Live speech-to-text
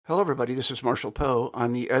Hello, everybody. This is Marshall Poe.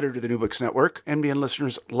 I'm the editor of the New Books Network. NBN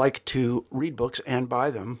listeners like to read books and buy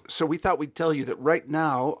them. So we thought we'd tell you that right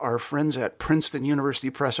now, our friends at Princeton University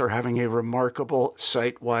Press are having a remarkable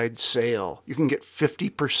site-wide sale. You can get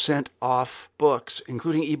 50% off books,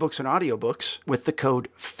 including ebooks and audiobooks, with the code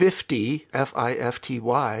 50,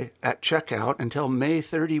 F-I-F-T-Y, at checkout until May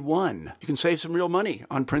 31. You can save some real money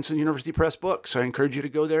on Princeton University Press books. I encourage you to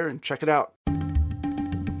go there and check it out.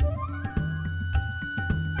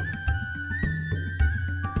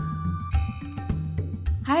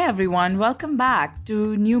 Hi everyone, welcome back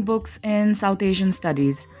to New Books in South Asian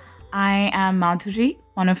Studies. I am Madhuri,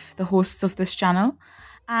 one of the hosts of this channel,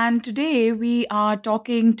 and today we are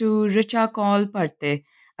talking to Richa Kaul Parte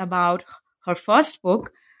about her first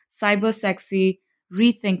book, Cyber Sexy: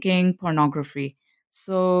 Rethinking Pornography.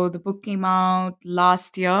 So the book came out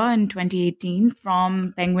last year in 2018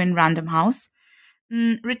 from Penguin Random House.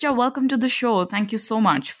 Richa, welcome to the show. Thank you so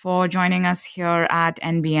much for joining us here at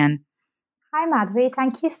NBN. Hi, Madhuri.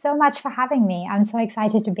 Thank you so much for having me. I'm so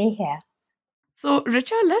excited to be here. So,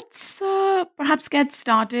 Richa, let's perhaps get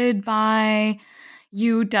started by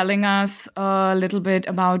you telling us a little bit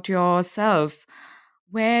about yourself.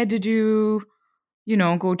 Where did you,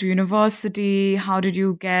 go to university? How did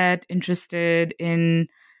you get interested in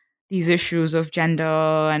these issues of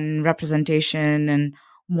gender and representation? And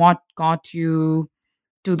what got you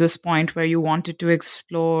to this point where you wanted to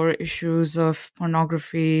explore issues of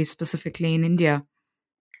pornography, specifically in India?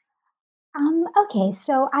 Okay,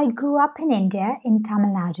 so I grew up in India, in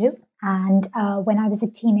Tamil Nadu. And when I was a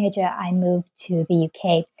teenager, I moved to the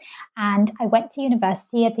UK, and I went to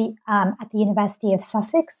university at the University of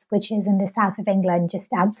Sussex, which is in the south of England,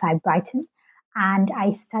 just outside Brighton. And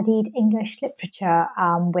I studied English literature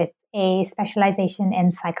with a specialization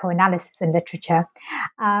in psychoanalysis and literature.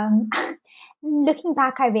 Um, Looking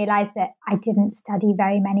back, I realized that I didn't study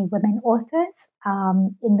very many women authors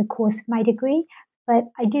in the course of my degree, but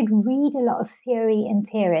I did read a lot of theory and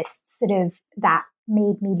theorists sort of that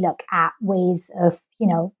made me look at ways of,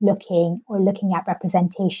 looking at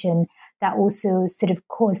representation that also sort of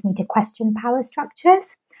caused me to question power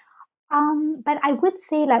structures. But I would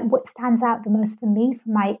say, like, what stands out the most for me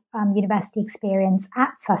from my university experience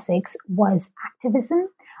at Sussex was activism.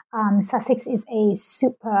 Sussex is a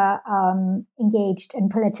super engaged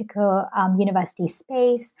and political university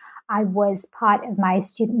space. I was part of my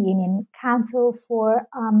student union council for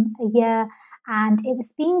a year, and it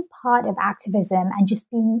was being part of activism and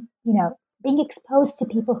just being exposed to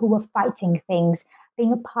people who were fighting things,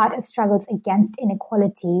 being a part of struggles against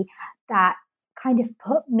inequality that kind of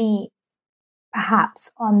put me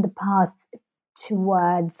perhaps on the path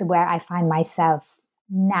towards where I find myself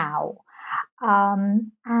now.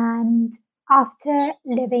 And after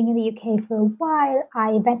living in the UK for a while,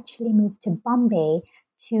 I eventually moved to Bombay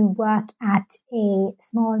to work at a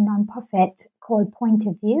small nonprofit called Point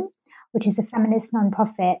of View, which is a feminist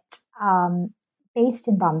nonprofit based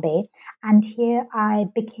in Bombay. And here I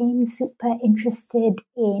became super interested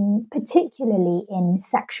particularly in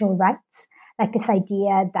sexual rights, like this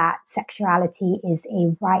idea that sexuality is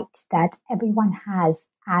a right that everyone has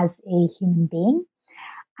as a human being.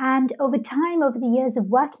 And over time, over the years of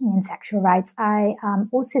working in sexual rights, I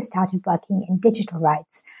also started working in digital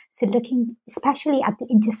rights. So looking especially at the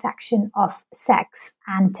intersection of sex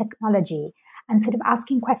and technology, and sort of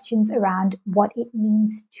asking questions around what it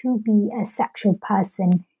means to be a sexual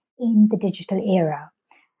person in the digital era.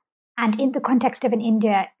 And in the context of an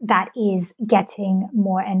India that is getting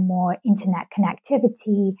more and more internet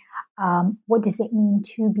connectivity, what does it mean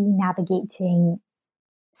to be navigating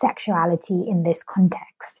sexuality in this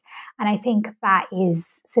context? And I think that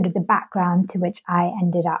is sort of the background to which I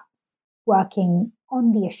ended up working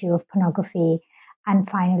on the issue of pornography and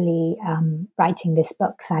finally writing this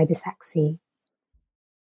book, Cyber Sexy.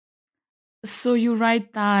 So you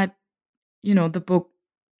write that, the book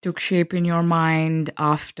took shape in your mind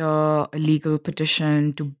after a legal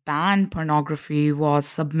petition to ban pornography was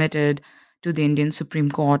submitted to the Indian Supreme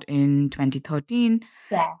Court in 2013.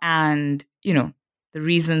 Yeah. And, the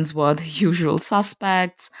reasons were the usual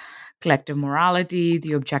suspects: collective morality,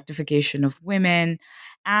 the objectification of women,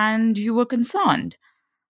 and you were concerned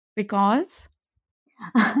because...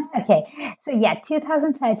 Okay, so yeah,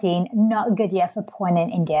 2013, not a good year for porn in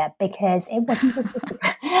India, because it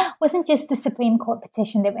wasn't just the Supreme Court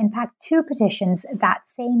petition. There were in fact two petitions that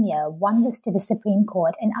same year. One was to the Supreme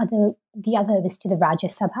Court, and the other was to the Rajya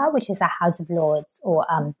Sabha, which is a House of Lords, or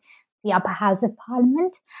the upper house of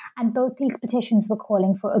Parliament. And both these petitions were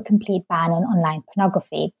calling for a complete ban on online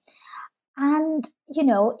pornography. And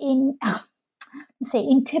in say,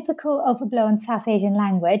 in typical overblown South Asian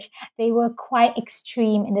language, they were quite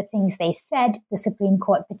extreme in the things they said. The Supreme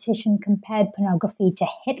Court petition compared pornography to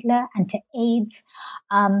Hitler and to AIDS.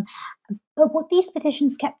 But what these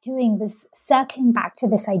petitions kept doing was circling back to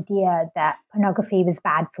this idea that pornography was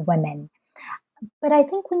bad for women. But I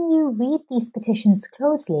think when you read these petitions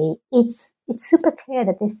closely, it's super clear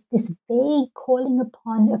that this vague calling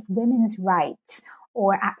upon of women's rights,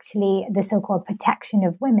 or actually the so-called protection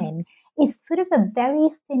of women, is sort of a very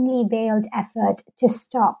thinly veiled effort to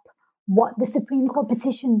stop what the Supreme Court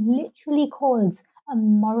petition literally calls a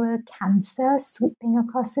moral cancer sweeping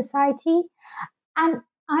across society. And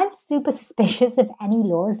I'm super suspicious of any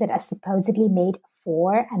laws that are supposedly made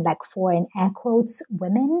for, and like for in air quotes,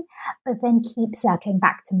 women, but then keep circling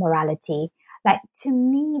back to morality. Like, to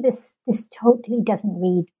me, this totally doesn't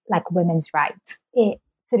read like women's rights. It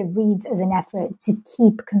sort of reads as an effort to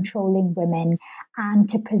keep controlling women and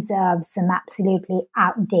to preserve some absolutely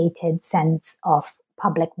outdated sense of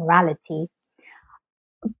public morality.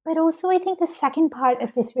 But also, I think the second part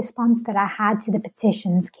of this response that I had to the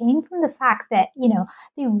petitions came from the fact that,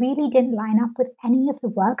 they really didn't line up with any of the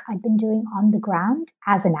work I'd been doing on the ground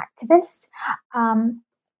as an activist.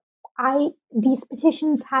 These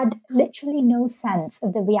petitions had literally no sense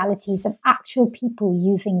of the realities of actual people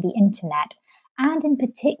using the internet, and in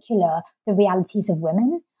particular, the realities of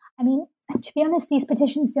women. I mean, to be honest, these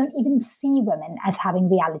petitions don't even see women as having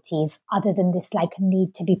realities other than this like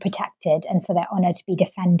need to be protected and for their honor to be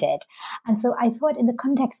defended. And so I thought in the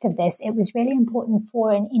context of this, it was really important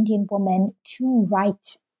for an Indian woman to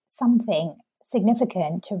write something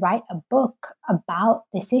significant, to write a book about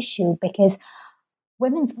this issue, because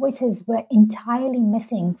women's voices were entirely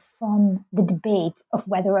missing from the debate of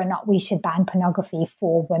whether or not we should ban pornography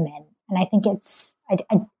for women. And I think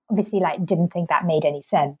I obviously didn't think that made any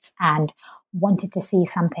sense and wanted to see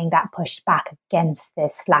something that pushed back against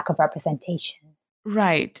this lack of representation.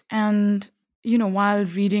 Right. And, while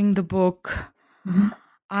reading the book,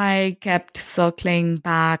 I kept circling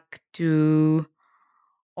back to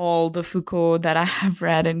all the Foucault that I have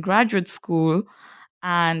read in graduate school.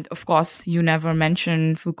 And of course, you never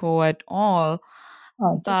mention Foucault at all.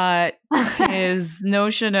 But his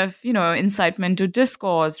notion of, incitement to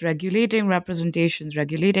discourse, regulating representations,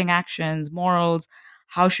 regulating actions, morals,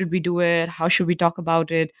 how should we do it? How should we talk about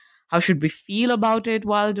it? How should we feel about it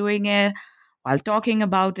while doing it, while talking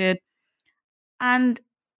about it? And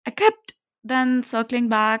I kept then circling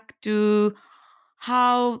back to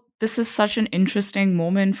how this is such an interesting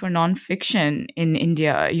moment for nonfiction in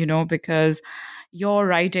India, because your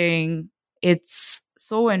writing, it's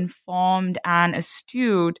so informed and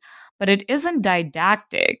astute, but it isn't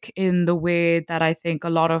didactic in the way that I think a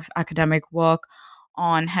lot of academic work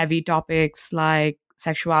on heavy topics like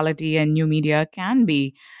sexuality and new media can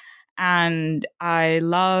be. And I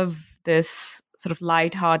love this sort of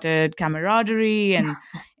lighthearted camaraderie and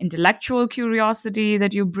intellectual curiosity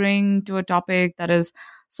that you bring to a topic that is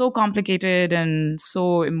so complicated and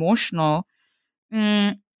so emotional.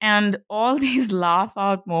 And all these laugh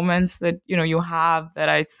out moments that, you have that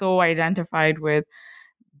I so identified with,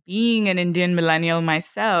 being an Indian millennial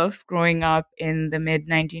myself, growing up in the mid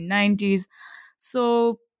 1990s.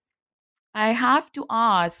 So I have to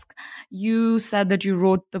ask, you said that you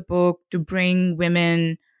wrote the book to bring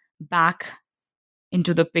women back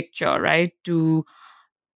into the picture, right? To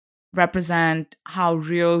represent how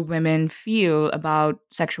real women feel about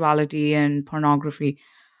sexuality and pornography.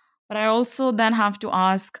 But I also then have to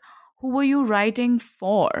ask, who were you writing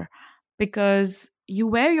for? Because you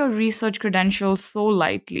wear your research credentials so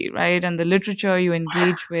lightly, right? And the literature you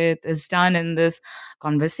engage with is done in this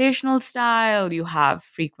conversational style. You have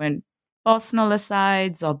frequent personal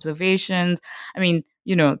asides, observations. I mean,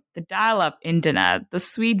 the dial-up internet, the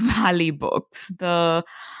Sweet Valley books, the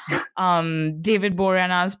David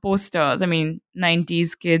Boreanaz's posters. I mean,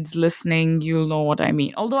 90s kids listening, you'll know what I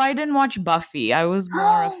mean. Although I didn't watch Buffy, I was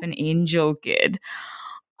more of an Angel kid.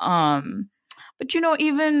 But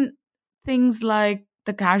even things like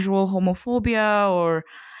the casual homophobia or,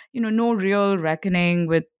 no real reckoning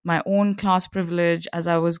with my own class privilege as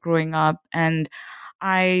I was growing up. And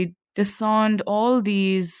I discerned all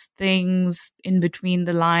these things in between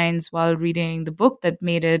the lines while reading the book that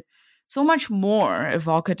made it so much more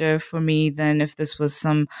evocative for me than if this was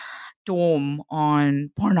some tome on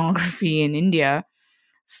pornography in India.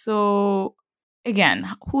 So again,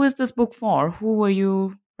 who is this book for? Who were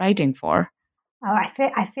you writing for? Oh,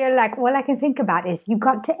 I feel like all I can think about is you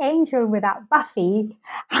got to Angel without Buffy.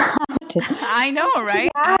 I know, right?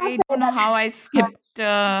 I don't know how I skipped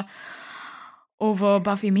over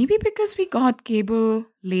Buffy. Maybe because we got cable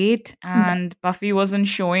late and Buffy wasn't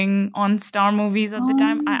showing on Star Movies at the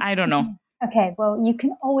time. I don't know. Okay, well, you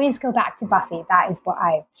can always go back to Buffy. That is what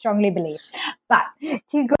I strongly believe. But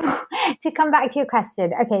to come back to your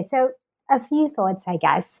question, okay, so a few thoughts, I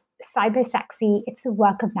guess. Cybersexy, it's a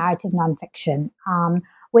work of narrative nonfiction,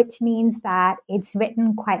 which means that it's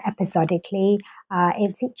written quite episodically.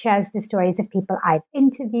 It features the stories of people I've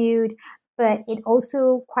interviewed, but it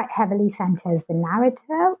also quite heavily centers the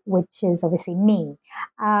narrator, which is obviously me.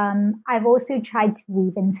 I've also tried to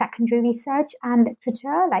weave in secondary research and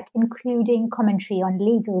literature, like including commentary on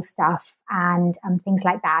legal stuff and things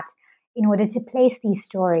like that, in order to place these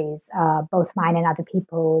stories, both mine and other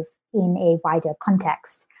people's, in a wider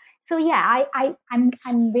context. So yeah,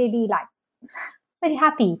 I'm really very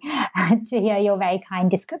happy to hear your very kind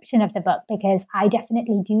description of the book, because I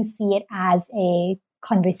definitely do see it as a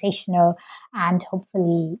conversational and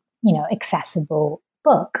hopefully, accessible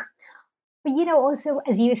book. But also,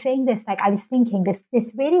 as you were saying this, I was thinking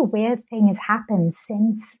this really weird thing has happened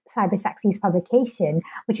since Cybersexy's publication,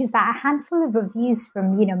 which is that a handful of reviews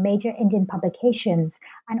from major Indian publications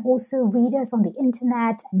and also readers on the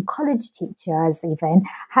internet and college teachers even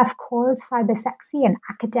have called Cybersexy an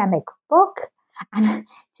academic book. And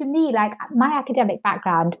to me, my academic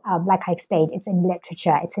background, like I explained, it's in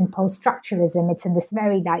literature, it's in post-structuralism, it's in this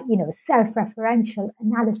very self-referential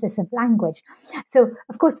analysis of language. So,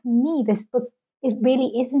 of course, for me, this book, it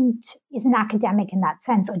really isn't academic in that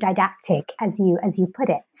sense, or didactic, as you put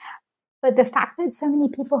it. But the fact that so many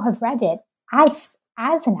people have read it as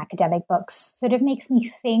an academic book sort of makes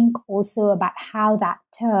me think also about how that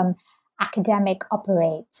term academic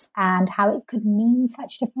operates and how it could mean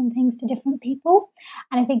such different things to different people.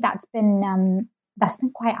 And I think that's been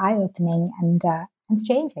quite eye-opening and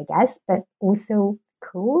strange, I guess, but also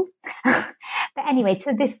cool. But anyway,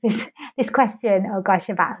 so this question, oh gosh,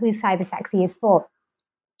 about who Cybersexy is for.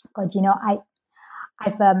 God,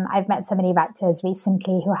 I've met so many writers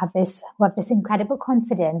recently who have this incredible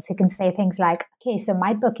confidence, who can say things like, okay, so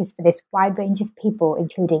my book is for this wide range of people,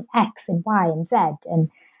 including X and Y and Z,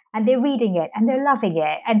 and they're reading it and they're loving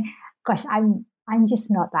it. And gosh, I'm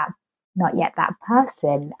just not yet that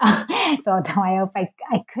person. Although I hope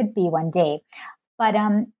I could be one day. But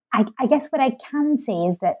I guess what I can say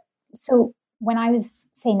is that, so when I was,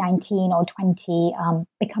 say, 19 or 20,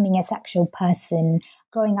 becoming a sexual person,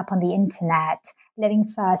 growing up on the internet, living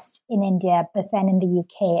first in India, but then in the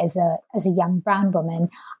UK as a young brown woman,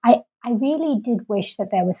 I really did wish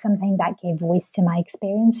that there was something that gave voice to my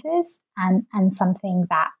experiences and something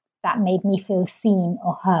that made me feel seen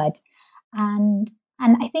or heard. And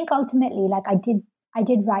I think ultimately, I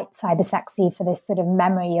did write Cybersexy for this sort of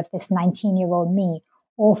memory of this 19-year-old me,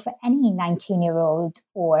 or for any 19-year-old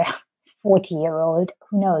or 40-year-old,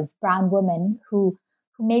 who knows, brown woman who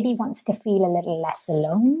maybe wants to feel a little less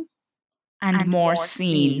alone. And more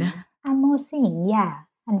seen. And more seen, yeah.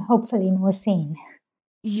 And hopefully more seen.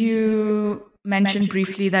 You mentioned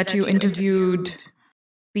briefly that you interviewed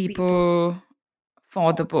people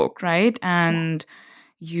for the book, right? And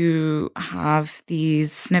you have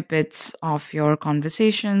these snippets of your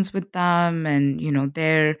conversations with them and,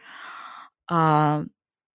 their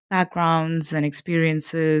backgrounds and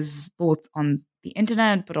experiences, both on the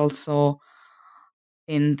internet, but also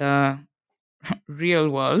in the real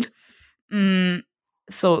world.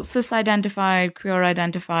 So cis-identified,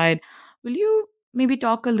 queer-identified. Will you maybe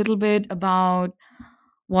talk a little bit about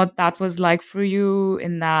what that was like for you,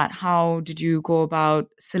 in that how did you go about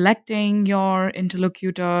selecting your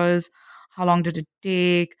interlocutors? How long did it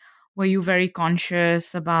take? Were you very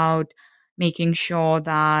conscious about making sure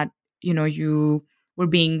that, you were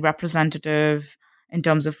being representative in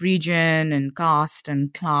terms of region and caste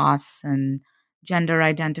and class and gender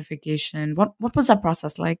identification? What was that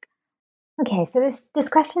process like? Okay, so this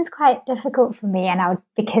question's quite difficult for me, and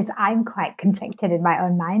because I'm quite conflicted in my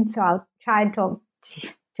own mind, so I'll try and talk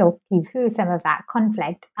you through some of that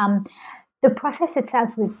conflict. The process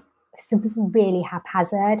itself was really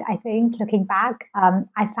haphazard, I think, looking back.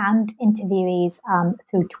 I found interviewees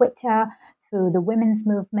through Twitter, through the women's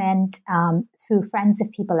movement, through friends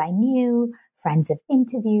of people I knew, friends of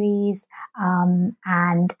interviewees, and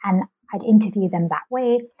I'd interview them that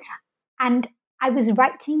way. And I was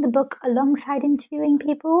writing the book alongside interviewing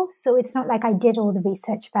people, so it's not like I did all the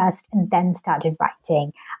research first and then started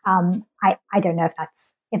writing. I don't know if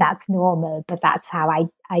that's normal, but that's how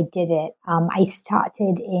I did it. I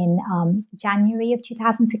started in January of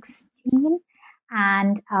 2016,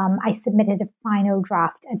 and I submitted a final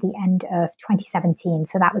draft at the end of 2017.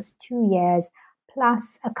 So that was 2 years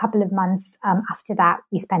plus a couple of months after that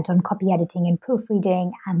we spent on copy editing and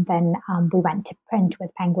proofreading, and then we went to print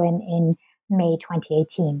with Penguin in May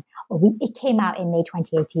 2018. It came out in May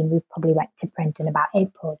 2018. We probably went to print in about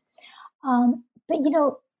April. But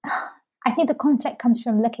I think the conflict comes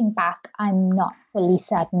from looking back. I'm not fully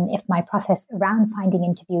certain if my process around finding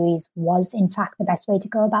interviewees was in fact the best way to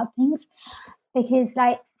go about things, because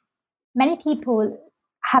many people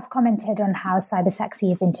have commented on how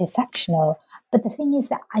cybersexy is intersectional, but the thing is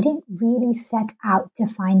that I didn't really set out to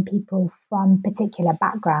find people from particular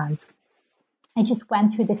backgrounds. I just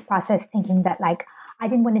went through this process thinking that I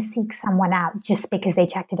didn't want to seek someone out just because they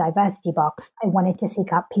checked a diversity box. I wanted to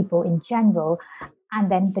seek out people in general, and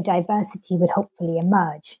then the diversity would hopefully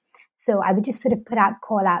emerge. So I would just sort of put out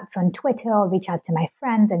call outs on Twitter or reach out to my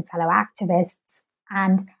friends and fellow activists.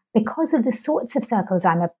 And because of the sorts of circles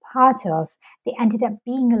I'm a part of, there ended up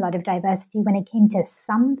being a lot of diversity when it came to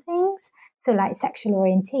some things. So like sexual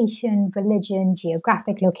orientation, religion,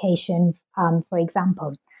 geographic location, for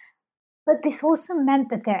example. But this also meant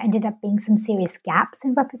that there ended up being some serious gaps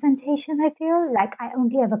in representation, I feel. Like I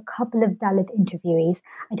only have a couple of Dalit interviewees.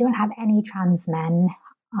 I don't have any trans men.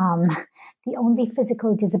 The only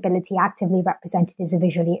physical disability actively represented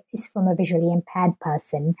is from a visually impaired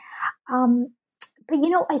person. But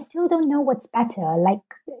I still don't know what's better.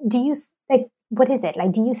 What is it?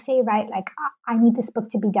 Do you say, right, I need this book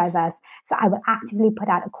to be diverse, so I will actively put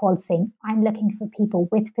out a call saying, I'm looking for people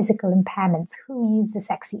with physical impairments who use the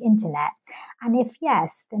sexy internet? And if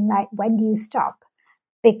yes, then when do you stop?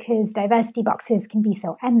 Because diversity boxes can be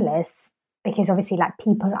so endless, because obviously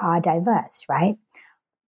people are diverse, right?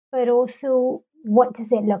 But also, what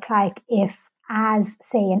does it look like if, as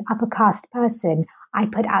say an upper caste person, I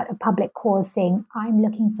put out a public call saying, I'm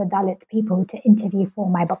looking for Dalit people to interview for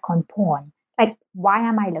my book on porn? Why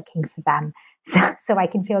am I looking for them? So I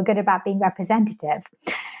can feel good about being representative.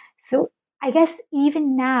 So I guess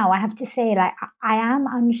even now I have to say, I am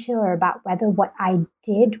unsure about whether what I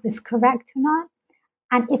did was correct or not.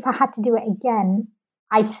 And if I had to do it again,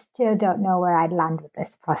 I still don't know where I'd land with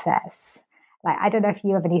this process. I don't know if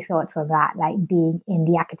you have any thoughts on that, being in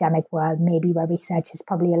the academic world, maybe where research is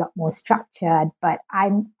probably a lot more structured, but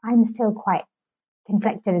I'm still quite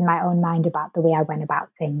conflicted in my own mind about the way I went about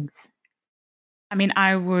things. I mean,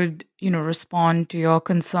 I would, respond to your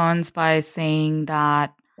concerns by saying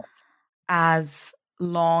that as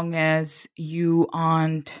long as you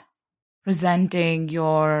aren't presenting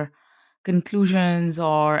your conclusions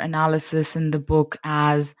or analysis in the book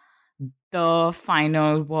as the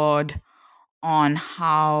final word on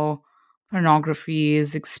how pornography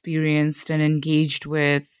is experienced and engaged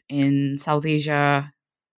with in South Asia,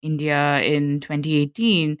 India in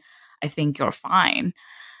 2018, I think you're fine.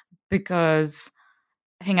 Because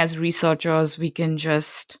I think as researchers, we can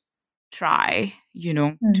just try,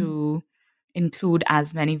 to include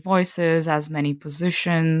as many voices, as many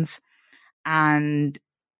positions, and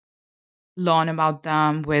learn about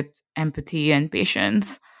them with empathy and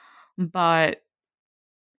patience. But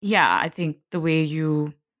yeah, I think the way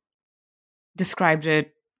you described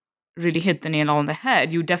it really hit the nail on the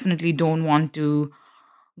head. You definitely don't want to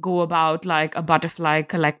go about like a butterfly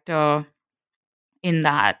collector, in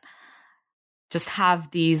that just have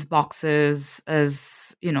these boxes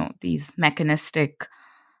as, these mechanistic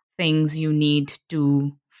things you need to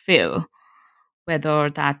fill, whether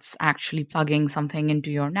that's actually plugging something into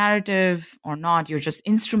your narrative or not. You're just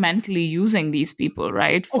instrumentally using these people,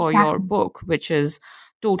 right, for your book, which is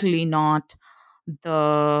totally not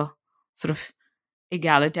the sort of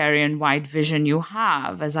egalitarian wide vision you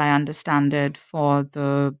have, as I understand it, for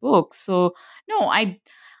the book. So no,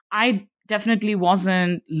 I definitely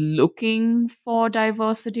wasn't looking for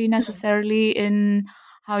diversity necessarily in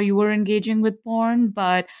how you were engaging with porn,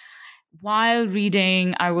 but while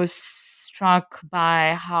reading, I was struck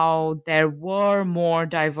by how there were more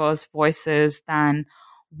diverse voices than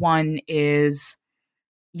one is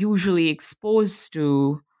usually exposed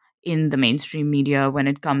to in the mainstream media when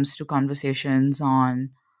it comes to conversations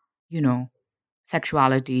on,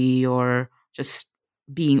 sexuality or just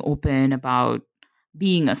being open about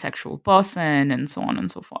being a sexual person and so on and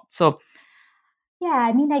so forth. So yeah,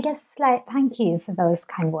 I mean, I guess thank you for those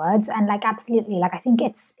kind words. And absolutely, I think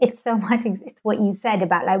it's so much, it's what you said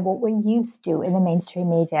about what we're used to in the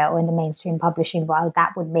mainstream media or in the mainstream publishing world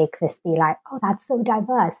that would make this be oh, that's so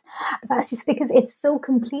diverse. But that's just because it's so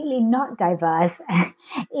completely not diverse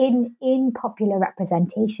in popular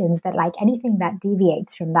representations that anything that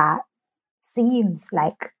deviates from that seems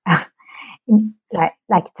like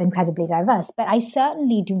it's incredibly diverse. But I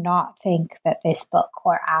certainly do not think that this book,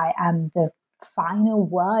 or I am the final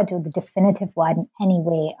word or the definitive word in any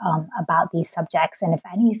way about these subjects. And if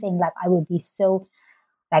anything, like I would be so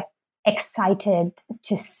like excited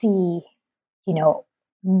to see,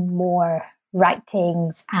 more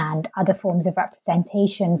writings and other forms of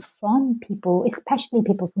representation from people, especially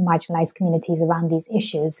people from marginalized communities around these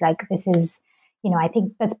issues. Like this is, I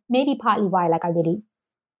think that's maybe partly why like I really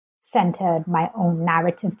centered my own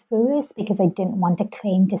narrative through this, because I didn't want to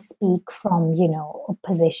claim to speak from, a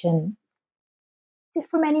position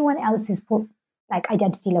from anyone else's like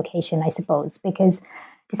identity location, I suppose, because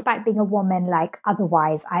despite being a woman, like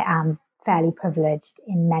otherwise I am fairly privileged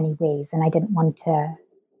in many ways. And I didn't want to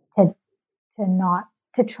not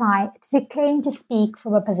to try to claim to speak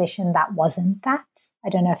from a position that wasn't that. I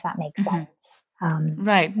don't know if that makes sense.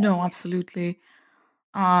 Right. No, absolutely.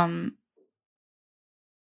 And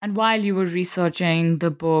while you were researching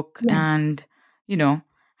the book and,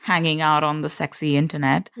 hanging out on the sexy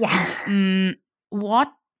internet,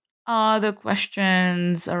 what are the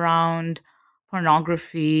questions around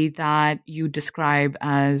pornography that you describe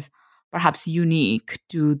as perhaps unique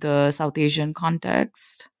to the South Asian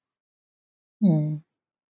context?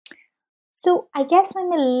 So I guess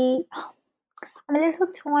I'm a little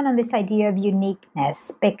torn on this idea of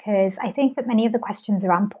uniqueness, because I think that many of the questions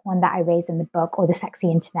around porn that I raise in the book, or the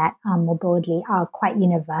sexy internet more broadly, are quite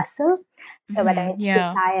universal. So whether it's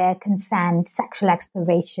desire, consent, sexual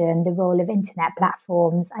exploration, the role of internet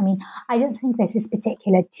platforms, I mean, I don't think this is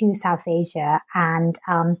particular to South Asia. And,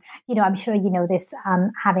 I'm sure you know this,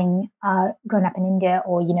 having grown up in India,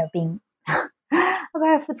 or, being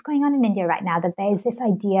aware of what's going on in India right now, that there's this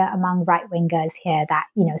idea among right-wingers here that,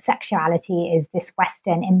 sexuality is this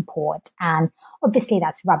Western import. And obviously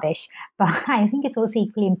that's rubbish. But I think it's also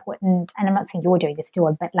equally important, and I'm not saying you're doing this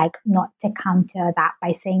too, but like not to counter that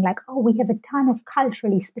by saying like, oh, we have a ton of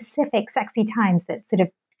culturally specific sexy times that sort of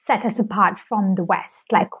set us apart from the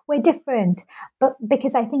West. Like we're different. But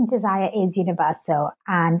because I think desire is universal,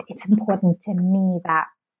 and it's important to me that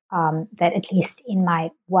that at least in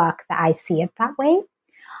my work that I see it that way.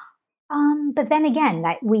 But then again,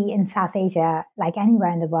 like we in South Asia, like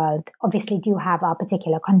anywhere in the world, obviously do have our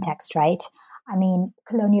particular context, right? I mean,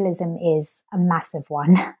 colonialism is a massive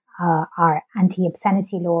one. Our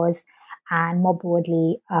anti-obscenity laws, and more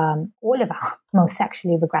broadly, all of our most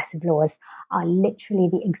sexually regressive laws are literally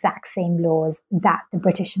the exact same laws that the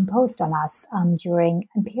British imposed on us during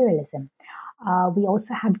imperialism. We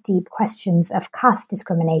also have deep questions of caste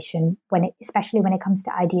discrimination, especially when it comes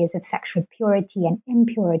to ideas of sexual purity and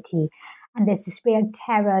impurity. And there's this real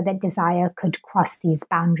terror that desire could cross these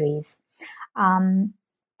boundaries.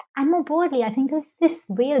 And more broadly, I think there's this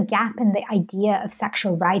real gap in the idea of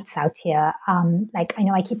sexual rights out here. Like, I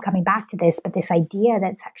know I keep coming back to this, but this idea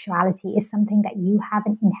that sexuality is something that you have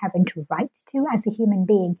an inherent right to as a human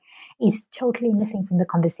being is totally missing from the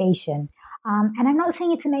conversation. And I'm not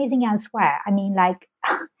saying it's amazing elsewhere. I mean, like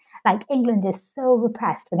England is so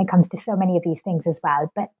repressed when it comes to so many of these things as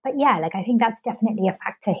well. But yeah, like I think that's definitely a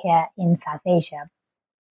factor here in South Asia.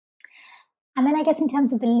 And then I guess in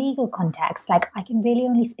terms of the legal context, like I can really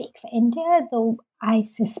only speak for India, though I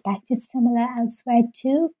suspect it's similar elsewhere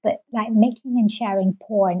too. But like making and sharing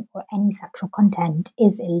porn or any sexual content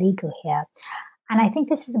is illegal here. And I think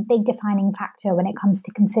this is a big defining factor when it comes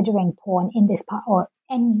to considering porn in this part, or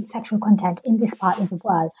any sexual content in this part of the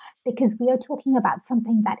world, because we are talking about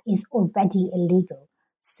something that is already illegal.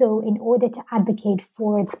 So in order to advocate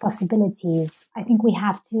for its possibilities, I think we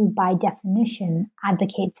have to, by definition,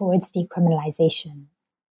 advocate for its decriminalization.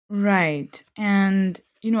 Right. And,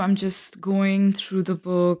 I'm just going through the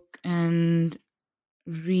book and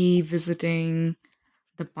revisiting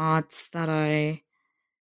the parts that I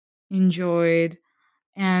enjoyed.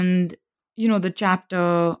 And, the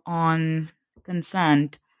chapter on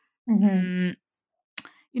consent. When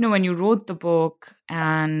you wrote the book,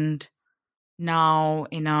 and now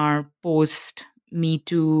in our post Me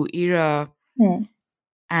Too era,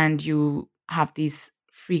 and you have these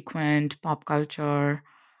frequent pop culture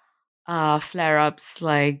flare-ups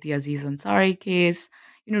like the Aziz Ansari case,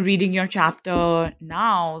 reading your chapter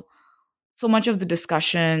now, so much of the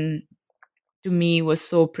discussion to me was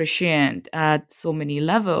so prescient at so many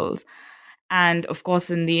levels. And of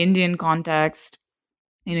course, in the Indian context,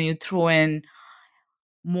 you throw in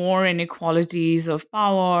more inequalities of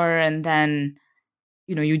power, and then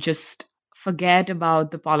you just forget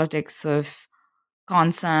about the politics of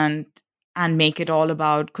consent and make it all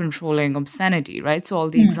about controlling obscenity, right? So all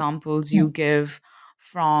the examples you give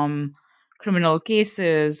from criminal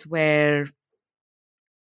cases where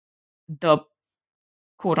the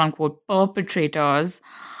quote unquote perpetrators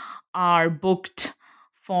are booked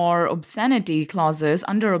for obscenity clauses,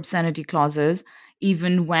 under obscenity clauses,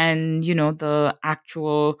 even when, the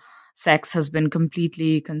actual sex has been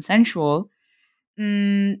completely consensual.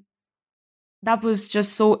 Mm, that was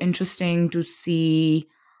just so interesting to see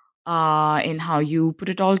in how you put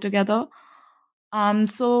it all together.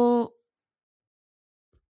 So,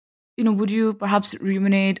 would you perhaps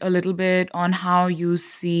ruminate a little bit on how you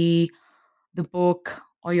see the book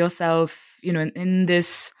or yourself, in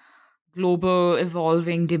this global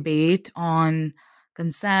evolving debate on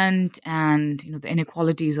consent and, the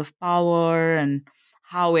inequalities of power and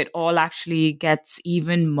how it all actually gets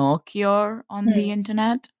even murkier on the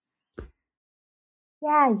internet?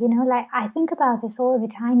 Yeah, like I think about this all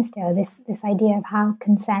the time still, this idea of how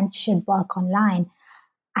consent should work online.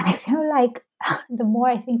 And I feel like the more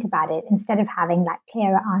I think about it, instead of having like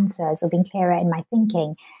clearer answers or being clearer in my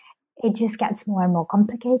thinking, it just gets more and more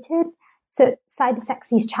complicated. So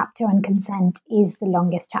Cybersexy's chapter on consent is the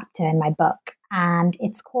longest chapter in my book. And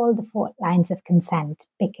it's called The Fault Lines of Consent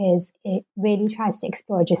because it really tries to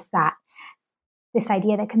explore just that, this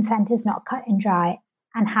idea that consent is not cut and dry,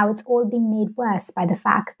 and how it's all being made worse by the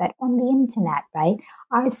fact that on the internet, right,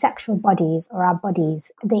 our sexual bodies or our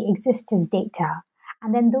bodies, they exist as data.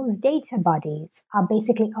 And then those data bodies are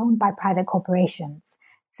basically owned by private corporations.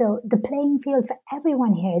 So the playing field for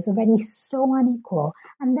everyone here is already so unequal.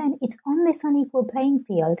 And then it's on this unequal playing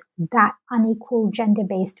field that unequal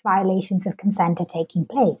gender-based violations of consent are taking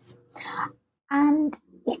place. And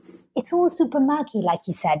it's all super murky, like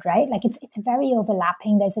you said, right? Like it's very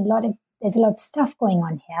overlapping. There's a lot of stuff going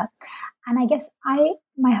on here. And I guess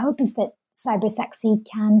my hope is that Cybersexy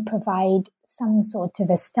can provide some sort of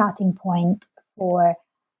a starting point for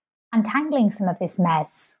untangling some of this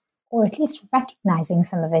mess, or at least recognizing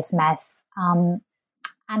some of this mess. And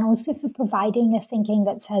also for providing a thinking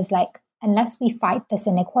that says, like, unless we fight this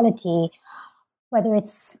inequality, whether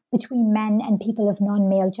it's between men and people of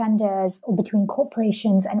non-male genders or between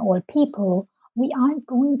corporations and all people, we aren't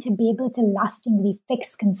going to be able to lastingly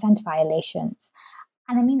fix consent violations.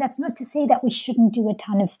 And I mean, that's not to say that we shouldn't do a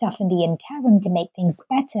ton of stuff in the interim to make things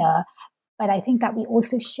better, but I think that we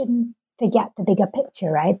also shouldn't forget the bigger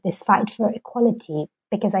picture, right? This fight for equality,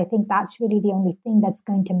 because I think that's really the only thing that's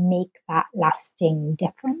going to make that lasting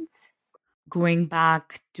difference. Going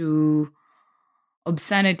back to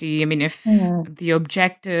obscenity, I mean, if the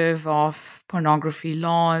objective of pornography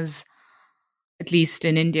laws, at least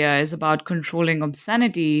in India, is about controlling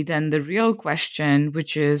obscenity, then the real question,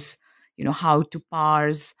 which is, how to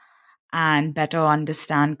parse and better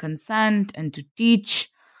understand consent and to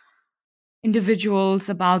teach individuals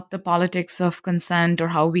about the politics of consent, or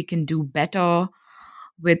how we can do better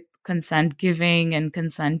with consent giving and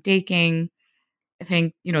consent taking. I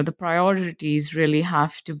think, the priorities really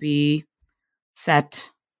have to be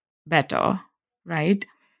set better, right?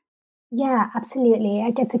 Yeah, absolutely.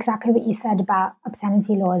 I guess exactly what you said about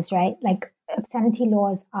obscenity laws, right? Like, obscenity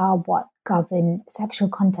laws are what govern sexual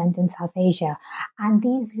content in South Asia. And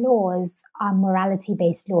these laws are morality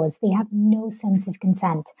based laws. They have no sense of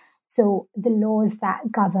consent. So the laws that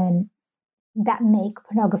make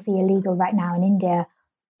pornography illegal right now in India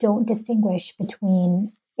don't distinguish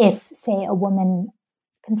between if, say, a woman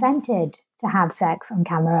consented to have sex on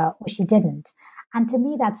camera or she didn't. And to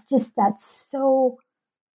me, that's so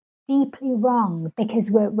deeply wrong, because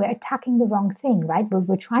we're attacking the wrong thing, right?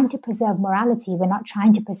 We're trying to preserve morality. We're not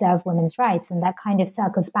trying to preserve women's rights. And that kind of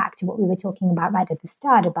circles back to what we were talking about right at the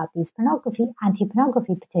start about these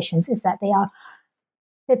anti-pornography petitions, is that they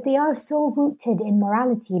are so rooted in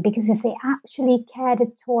morality, because if they actually cared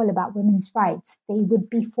at all about women's rights, they would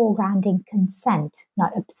be foregrounding consent,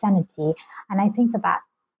 not obscenity. And I think that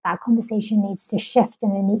conversation needs to shift,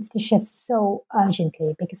 and it needs to shift so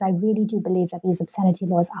urgently, because I really do believe that these obscenity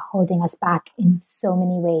laws are holding us back in so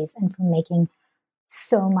many ways and from making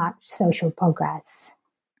so much social progress.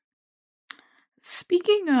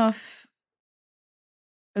 Speaking of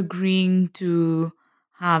agreeing to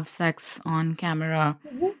have sex on camera,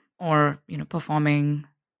 or, performing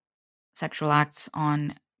sexual acts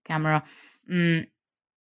on camera,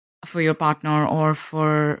 for your partner or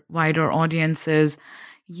for wider audiences,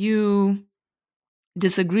 you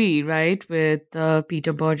disagree, right, with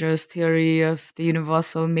Peter Berger's theory of the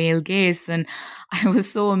universal male gaze. And I was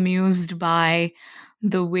so amused by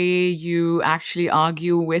the way you actually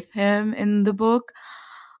argue with him in the book.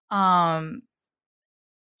 And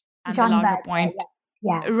John the larger Berger, point, yes.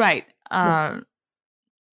 Yeah. right.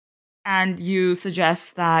 And you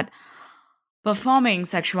suggest that performing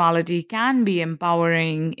sexuality can be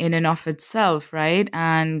empowering in and of itself, right?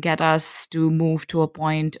 And get us to move to a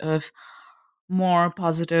point of more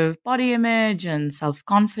positive body image and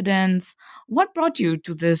self-confidence. What brought you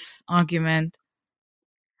to this argument?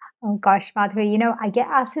 Oh gosh, Madhuri, I get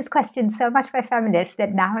asked this question so much by feminists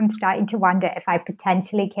that now I'm starting to wonder if I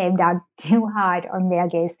potentially came down too hard on male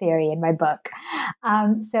gaze theory in my book.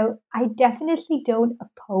 So I definitely don't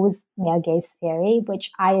oppose male gaze theory,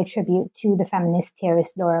 which I attribute to the feminist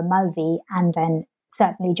theorist Laura Mulvey, and then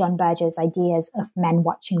certainly John Berger's ideas of men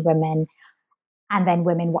watching women and then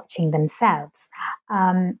women watching themselves.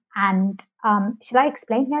 Should I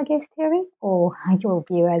explain male gaze theory, or your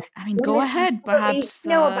viewers? I mean, go ahead. Perhaps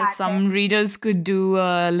Know about some readers could do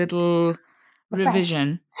a little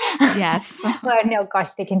revision. Yes. Well, no,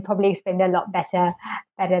 gosh, they can probably explain it a lot better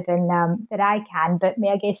than I can. But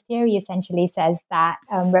male gaze theory essentially says that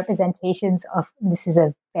representations of this is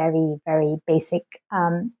a very, very basic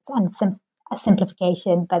and a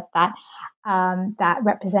simplification, but that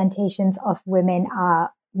representations of women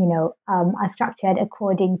are are structured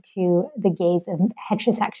according to the gaze of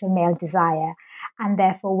heterosexual male desire. And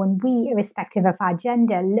therefore, when we, irrespective of our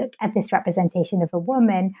gender, look at this representation of a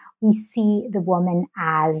woman, we see the woman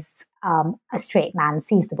as a straight man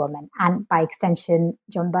sees the woman. And by extension,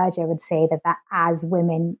 John Berger would say that as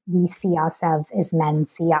women, we see ourselves as men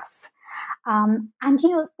see us.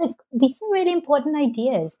 These are really important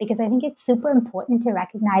ideas, because I think it's super important to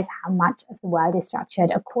recognize how much of the world is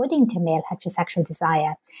structured according to male heterosexual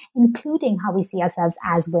desire, including how we see ourselves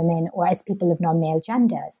as women or as people of non-male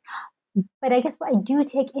genders. But I guess what I do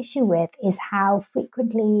take issue with is how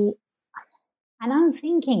frequently and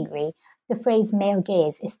unthinkingly the phrase male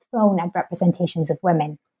gaze is thrown at representations of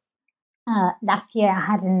women. Last year, I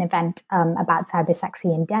had an event about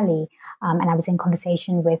cybersexy in Delhi, and I was in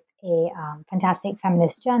conversation with a fantastic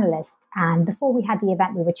feminist journalist. And before we had the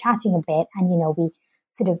event, we were chatting a bit, and we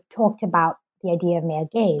sort of talked about the idea of male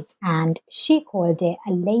gaze, and she called it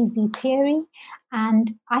a lazy theory,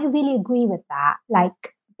 and I really agree with that.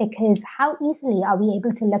 Because how easily are we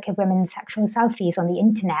able to look at women's sexual selfies on the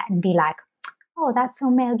internet and be like, oh, that's so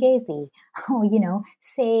male gazy, or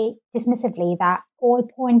say dismissively that all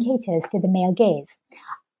porn caters to the male gaze.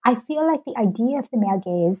 I feel like the idea of the male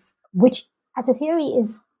gaze, which as a theory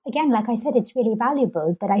is, again, like I said, it's really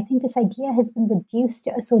valuable, but I think this idea has been reduced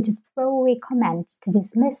to a sort of throwaway comment to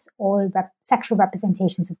dismiss all sexual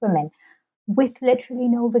representations of women, with literally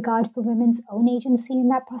no regard for women's own agency in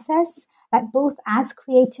that process, like both as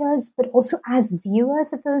creators, but also as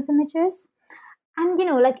viewers of those images. And,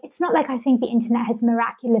 it's not like I think the internet has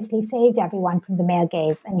miraculously saved everyone from the male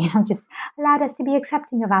gaze and, just allowed us to be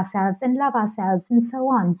accepting of ourselves and love ourselves and so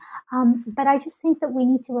on. But I just think that we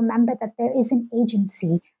need to remember that there is an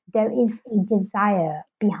agency, there is a desire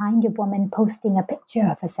behind a woman posting a picture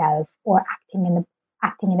of herself or acting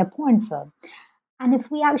in a porn film. And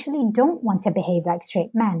if we actually don't want to behave like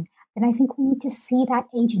straight men, then I think we need to see that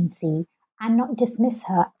agency and not dismiss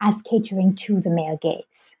her as catering to the male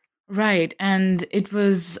gaze. Right. And it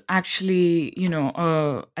was actually,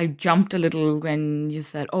 I jumped a little when you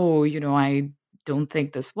said, oh, I don't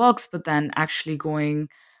think this works, but then actually going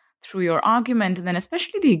through your argument, and then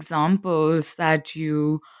especially the examples that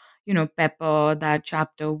you pepper that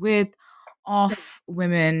chapter with, of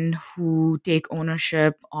women who take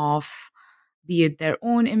ownership of, be it their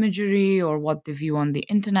own imagery or what they view on the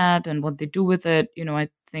internet and what they do with it. I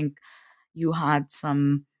think you had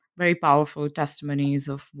some very powerful testimonies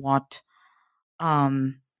of what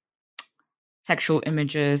sexual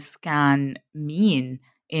images can mean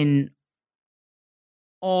in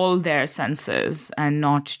all their senses, and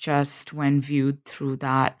not just when viewed through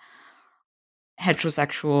that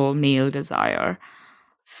heterosexual male desire.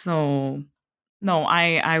 So, no,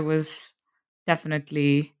 I was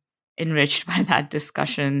definitely enriched by that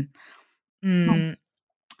discussion.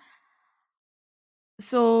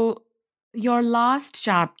 So, your last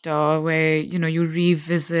chapter, where you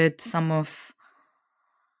revisit some of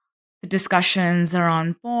the discussions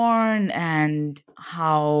around porn and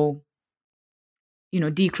how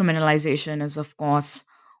decriminalization is, of course,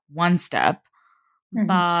 one step,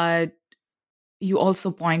 but you also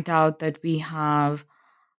point out that we have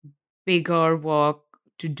bigger work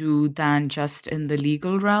to do than just in the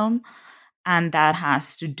legal realm, and that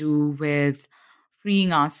has to do with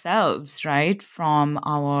freeing ourselves, right, from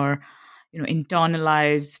our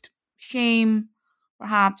internalized shame,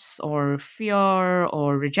 perhaps, or fear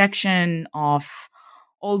or rejection of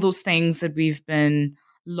all those things that we've been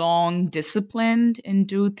long disciplined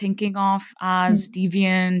into thinking of as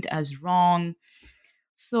deviant, as wrong.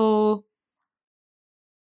 So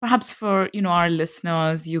perhaps for our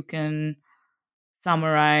listeners, you can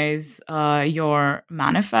summarize your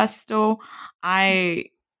manifesto. I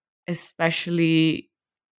especially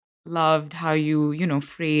loved how you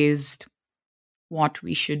phrased what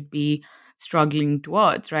we should be struggling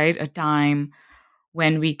towards, right? A time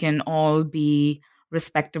when we can all be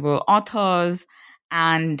respectable authors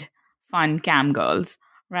and fun cam girls,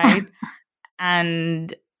 right?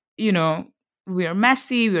 And, you know, we're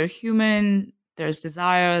messy, we're human, there's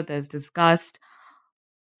desire, there's disgust.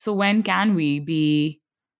 So when can we be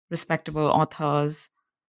respectable authors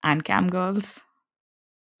and cam girls?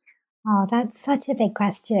 Oh, that's such a big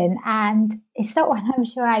question, and it's not one I'm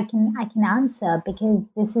sure I can answer, because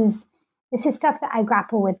this is stuff that I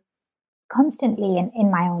grapple with constantly in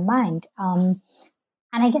my own mind. And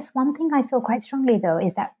I guess one thing I feel quite strongly, though,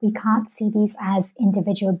 is that we can't see these as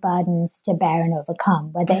individual burdens to bear and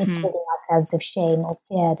overcome, whether it's Hmm. ridding ourselves of shame or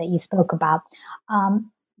fear that you spoke about.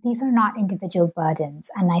 Um, these are not individual burdens.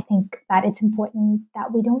 And I think that it's important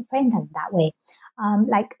that we don't frame them that way.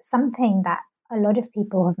 Like something that a lot of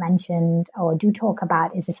people have mentioned or do talk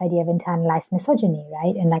about is this idea of internalized misogyny,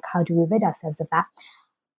 right? And like, how do we rid ourselves of that?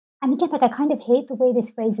 And again, like I kind of hate the way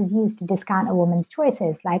this phrase is used to discount a woman's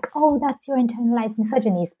choices. Like, oh, that's your internalized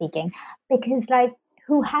misogyny speaking. Because like,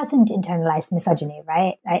 who hasn't internalized misogyny,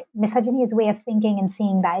 right? Like misogyny is a way of thinking and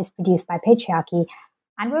seeing that is produced by patriarchy.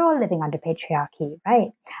 And we're all living under patriarchy,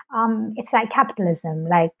 right? It's like capitalism.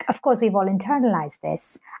 Like, of course, we've all internalized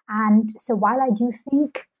this. And so while I do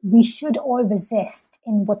think we should all resist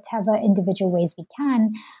in whatever individual ways we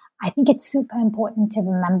can, I think it's super important to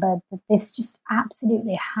remember that this just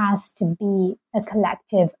absolutely has to be a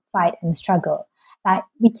collective fight and struggle. Like,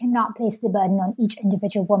 we cannot place the burden on each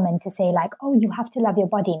individual woman to say, like, oh, you have to love your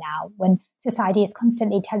body now, when society is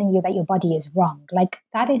constantly telling you that your body is wrong. Like,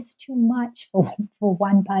 that is too much for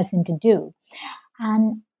one person to do.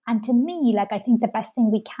 And to me, like, I think the best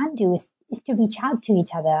thing we can do is to reach out to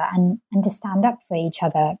each other and to stand up for each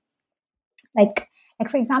other. like like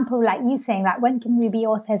for example, like you saying that when can we be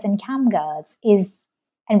authors and cam girls is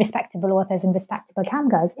and respectable authors and respectable cam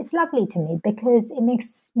girls, it's lovely to me because it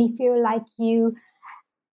makes me feel like you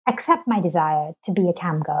accept my desire to be a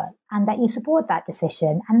cam girl and that you support that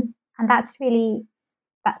decision. And that's really,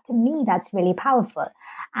 that to me, that's really powerful.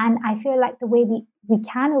 And I feel like the way we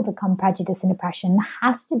can overcome prejudice and oppression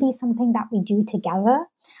has to be something that we do together.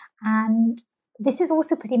 And this is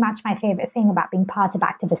also pretty much my favorite thing about being part of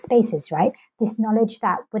activist spaces, right? This knowledge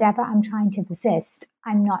that whatever I'm trying to resist,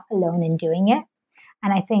 I'm not alone in doing it.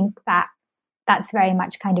 And I think that that's very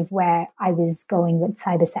much kind of where I was going with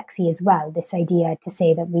Cyber Sexy as well. This idea to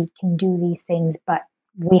say that we can do these things, but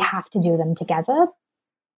we have to do them together.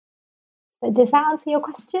 Does that answer your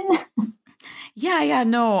question? Yeah,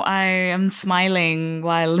 no, I am smiling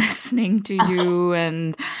while listening to you,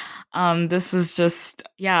 and this is just,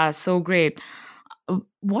 yeah, so great.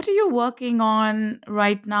 What are you working on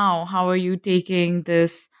right now? How are you taking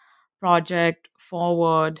this project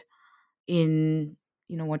forward in,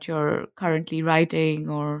 what you're currently writing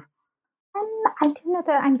or? I don't know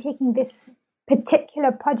that I'm taking this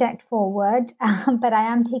particular project forward, but I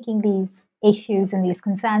am taking these issues and these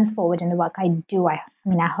concerns forward in the work I do. I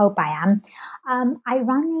mean, I hope I am. I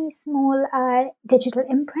run a small digital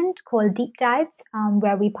imprint called Deep Dives,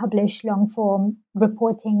 where we publish long form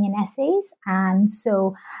reporting and essays. And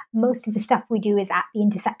so most of the stuff we do is at the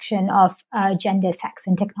intersection of gender, sex,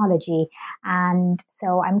 and technology. And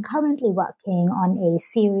so I'm currently working on a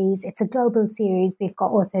series. It's a global series. We've got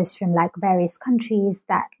authors from like various countries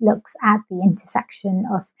that looks at the intersection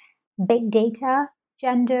of big data,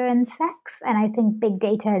 gender, and sex. And I think big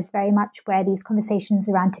data is very much where these conversations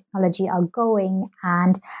around technology are going.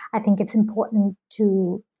 And I think it's important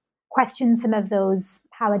to question some of those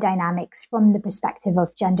power dynamics from the perspective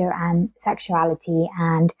of gender and sexuality.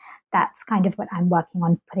 And that's kind of what I'm working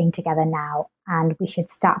on putting together now. And we should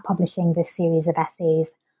start publishing this series of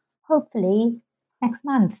essays, hopefully next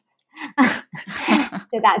month.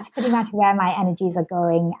 So that's pretty much where my energies are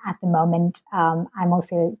going at the moment. I'm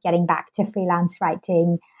also getting back to freelance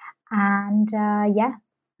writing. And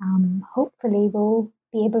hopefully we'll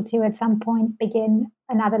be able to at some point begin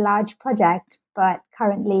another large project. But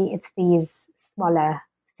currently it's these smaller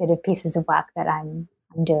sort of pieces of work that I'm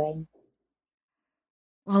doing.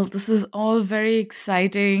 Well, this is all very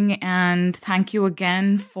exciting, and thank you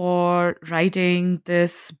again for writing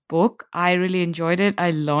this book. I really enjoyed it.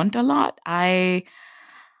 I learned a lot. I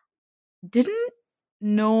didn't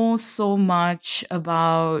know so much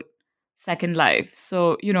about Second Life.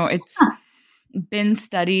 So, it's Huh. been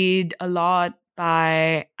studied a lot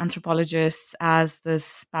by anthropologists as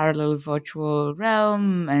this parallel virtual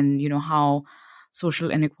realm, and, how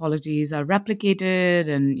social inequalities are replicated,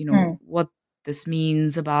 and, Hmm. what this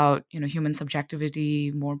means about, human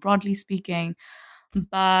subjectivity more broadly speaking.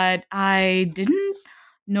 But I didn't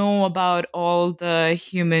know about all the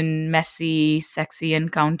human, messy, sexy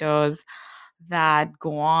encounters that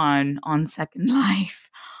go on Second Life,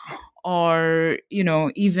 or,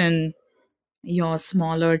 even your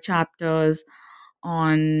smaller chapters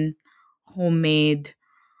on homemade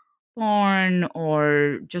porn,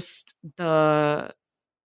 or just the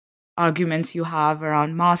arguments you have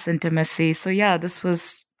around mass intimacy. So, yeah, this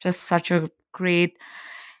was just such a great,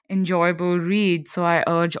 enjoyable read. So, I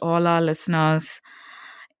urge all our listeners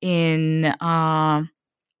in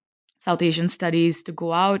South Asian studies to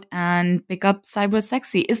go out and pick up Cyber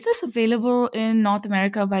Sexy. Is this available in North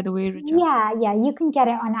America, by the way, Richa? Yeah. You can get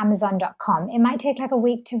it on Amazon.com. It might take like a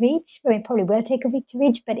week to reach. It probably will take a week to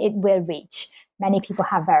reach, but it will reach. Many people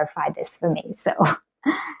have verified this for me. So.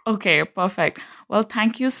 Okay, perfect. Well,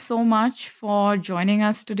 thank you so much for joining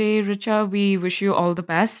us today, Richa. We wish you all the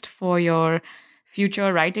best for your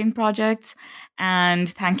future writing projects. And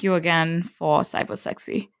thank you again for Cyber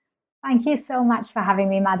Sexy. Thank you so much for having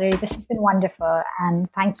me, Madhuri. This has been wonderful.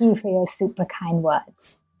 And thank you for your super kind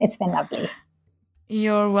words. It's been lovely.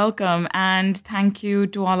 You're welcome. And thank you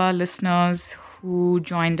to all our listeners who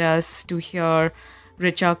joined us to hear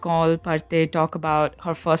Richa Kaul Parthe talk about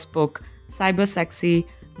her first book, Cyber Sexy,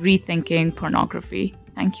 Rethinking Pornography.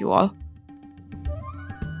 Thank you all.